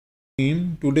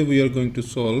Today we are going to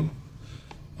solve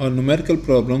a numerical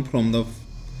problem from the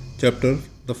chapter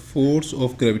The Force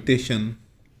of Gravitation.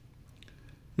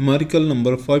 Numerical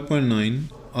number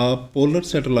 5.9. A polar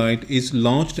satellite is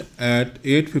launched at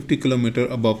 850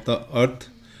 km above the Earth.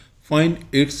 Find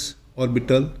its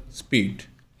orbital speed.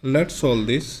 Let's solve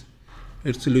this.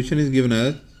 Its solution is given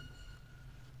as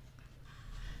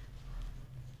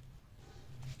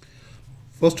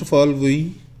first of all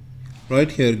we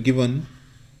write here given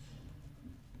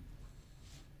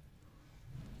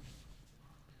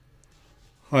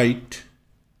height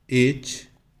h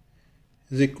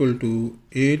is equal to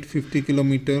 850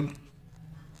 kilometer,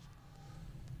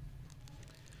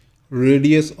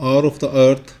 radius r of the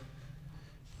earth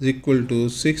is equal to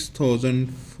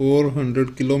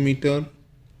 6400 kilometer,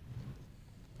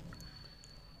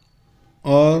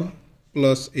 r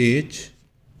plus h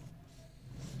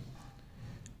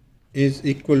is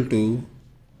equal to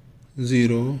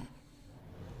 0,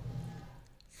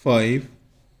 5,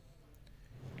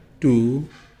 2,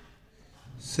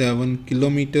 7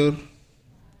 kilometer,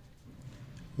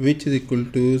 which is equal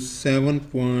to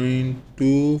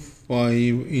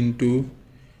 7.25 into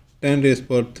 10 raised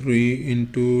power 3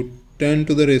 into 10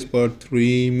 to the raised power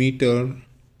 3 meter,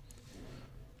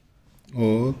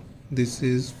 or this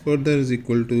is further is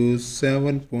equal to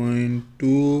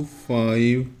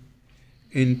 7.25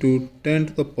 into 10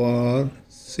 to the power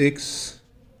 6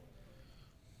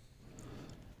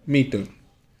 meter.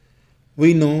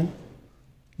 We know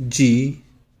G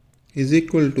is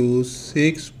equal to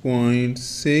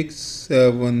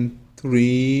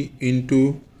 6.673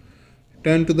 into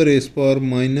 10 to the raised power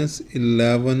minus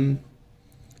 11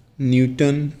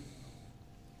 Newton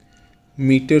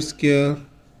meter square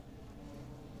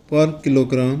per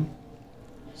kilogram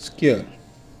square.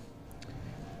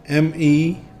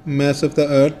 ME, mass of the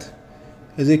earth,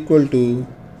 is equal to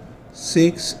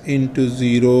 6 into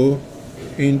 0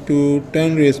 into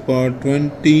 10 raised power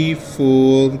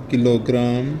 24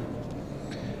 kilogram.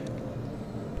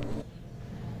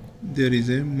 There is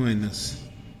a minus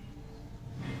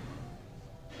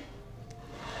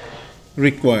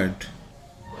required.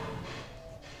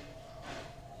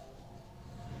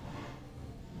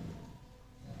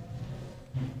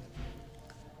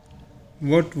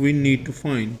 What we need to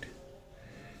find?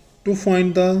 To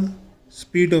find the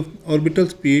speed of orbital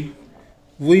speed,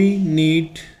 we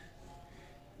need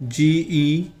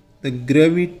GE, the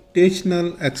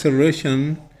gravitational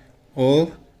acceleration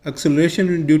or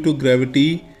acceleration due to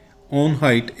gravity on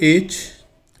height h.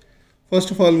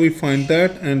 First of all we find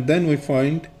that, and then we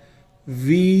find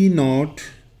V naught,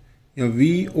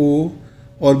 VO,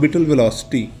 orbital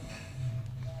velocity.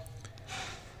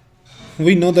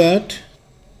 We know that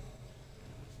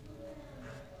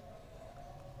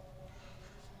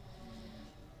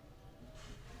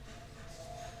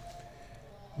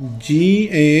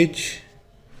GH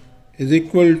is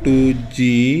equal to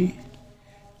G,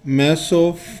 mass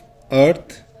of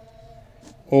earth,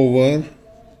 over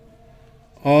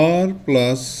R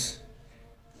plus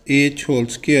H whole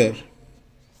square.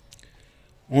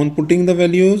 On putting the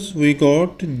values, we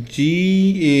got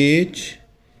GH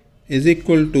is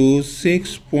equal to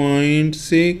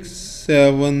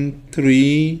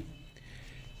 6.673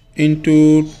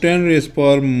 into 10 raised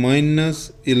power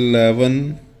minus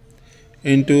 11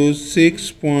 into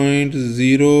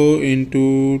 6.0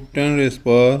 into 10 raised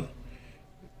power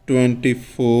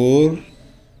 24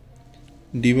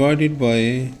 divided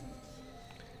by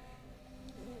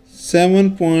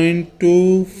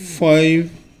 7.25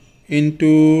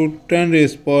 into 10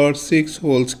 raised power 6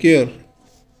 whole square,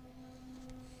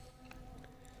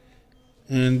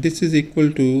 and this is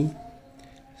equal to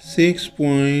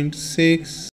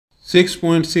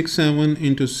 6.67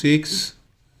 into 6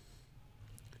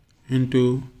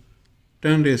 into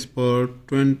 10 raised power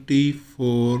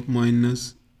 24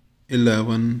 minus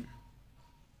 11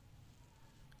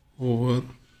 over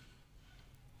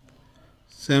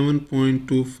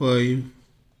 7.25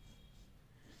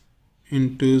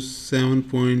 into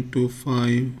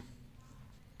 7.25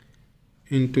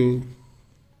 into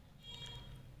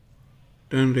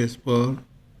 10 raised power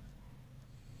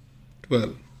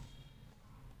 12.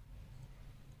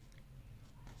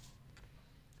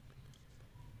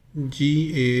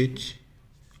 GH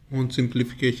on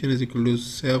simplification is equal to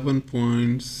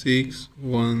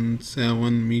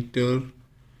 7.617 meter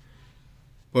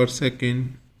per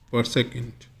second per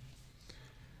second.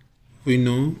 We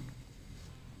know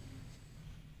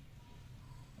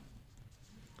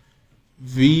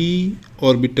V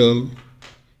orbital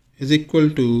is equal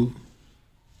to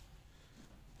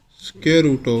square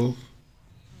root of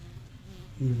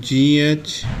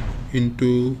GH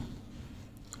into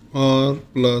r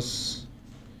plus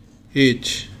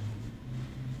h.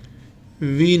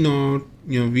 V naught,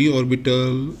 V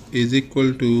orbital is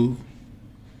equal to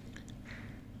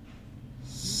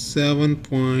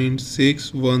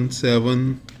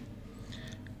 7.617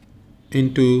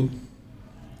 into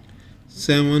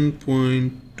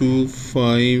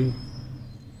 7.25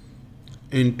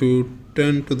 into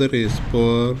 10 to the raised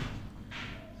power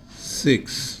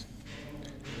 6.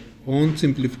 On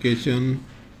simplification,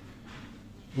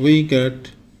 we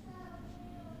get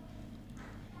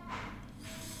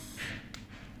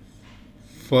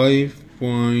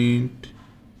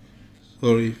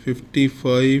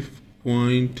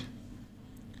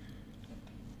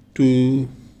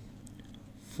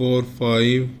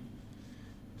 55.245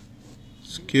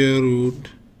 square root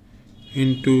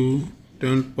into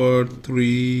 10 power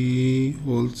 3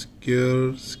 whole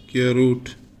square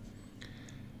root,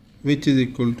 which is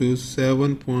equal to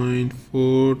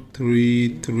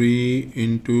 7.433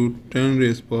 into 10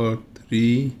 raised power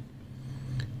 3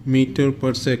 meter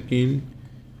per second,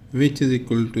 which is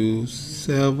equal to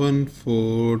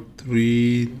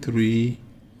 7433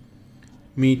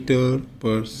 meter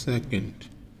per second.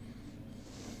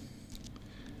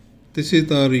 This is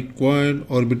the required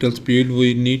orbital speed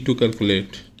we need to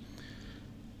calculate.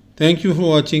 Thank you for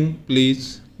watching.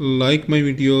 Please like my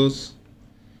videos,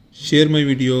 share my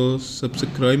videos,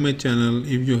 subscribe my channel.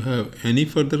 If you have any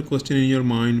further question in your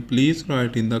mind, please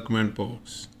write in the comment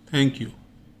box. Thank you.